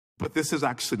But this is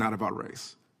actually not about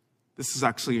race. This is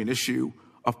actually an issue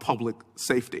of public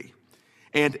safety.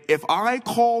 And if I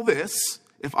call this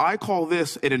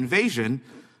an invasion,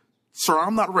 sir,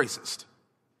 I'm not racist.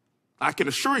 I can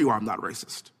assure you I'm not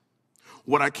racist.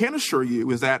 What I can assure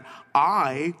you is that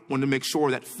I want to make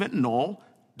sure that fentanyl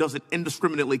doesn't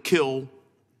indiscriminately kill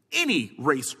any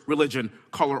race, religion,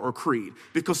 color, or creed.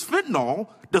 Because fentanyl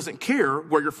doesn't care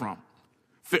where you're from.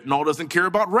 Fentanyl doesn't care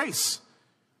about race.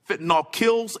 Fentanyl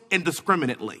kills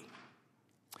indiscriminately.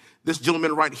 This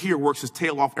gentleman right here works his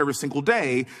tail off every single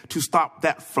day to stop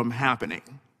that from happening.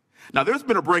 Now, there's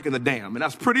been a break in the dam, and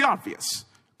that's pretty obvious.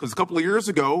 Because a couple of years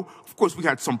ago, of course, we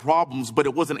had some problems, but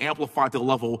it wasn't amplified to the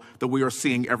level that we are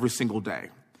seeing every single day.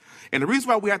 And the reason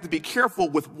why we have to be careful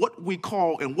with what we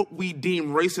call and what we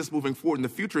deem racist moving forward in the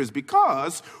future is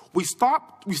because we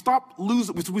start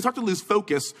to lose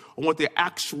focus on what the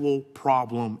actual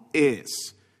problem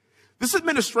is. This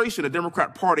administration, the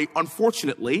Democrat Party,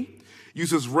 unfortunately,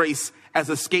 uses race as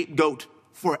a scapegoat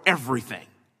for everything.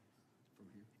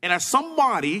 And as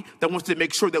somebody that wants to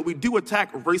make sure that we do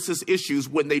attack racist issues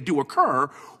when they do occur,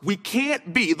 we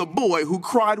can't be the boy who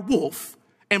cried wolf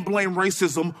and blame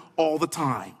racism all the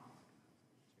time.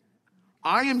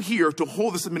 I am here to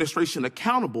hold this administration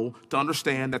accountable to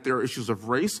understand that there are issues of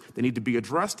race that need to be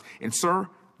addressed. And sir,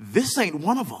 this ain't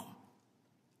one of them.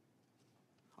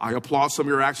 I applaud some of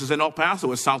your actions in El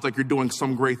Paso. It sounds like you're doing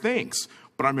some great things.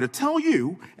 But I'm going to tell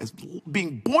you, as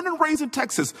being born and raised in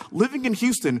Texas, living in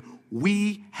Houston,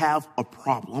 we have a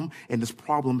problem, and this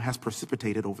problem has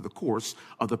precipitated over the course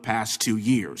of the past 2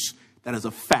 years. That is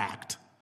a fact.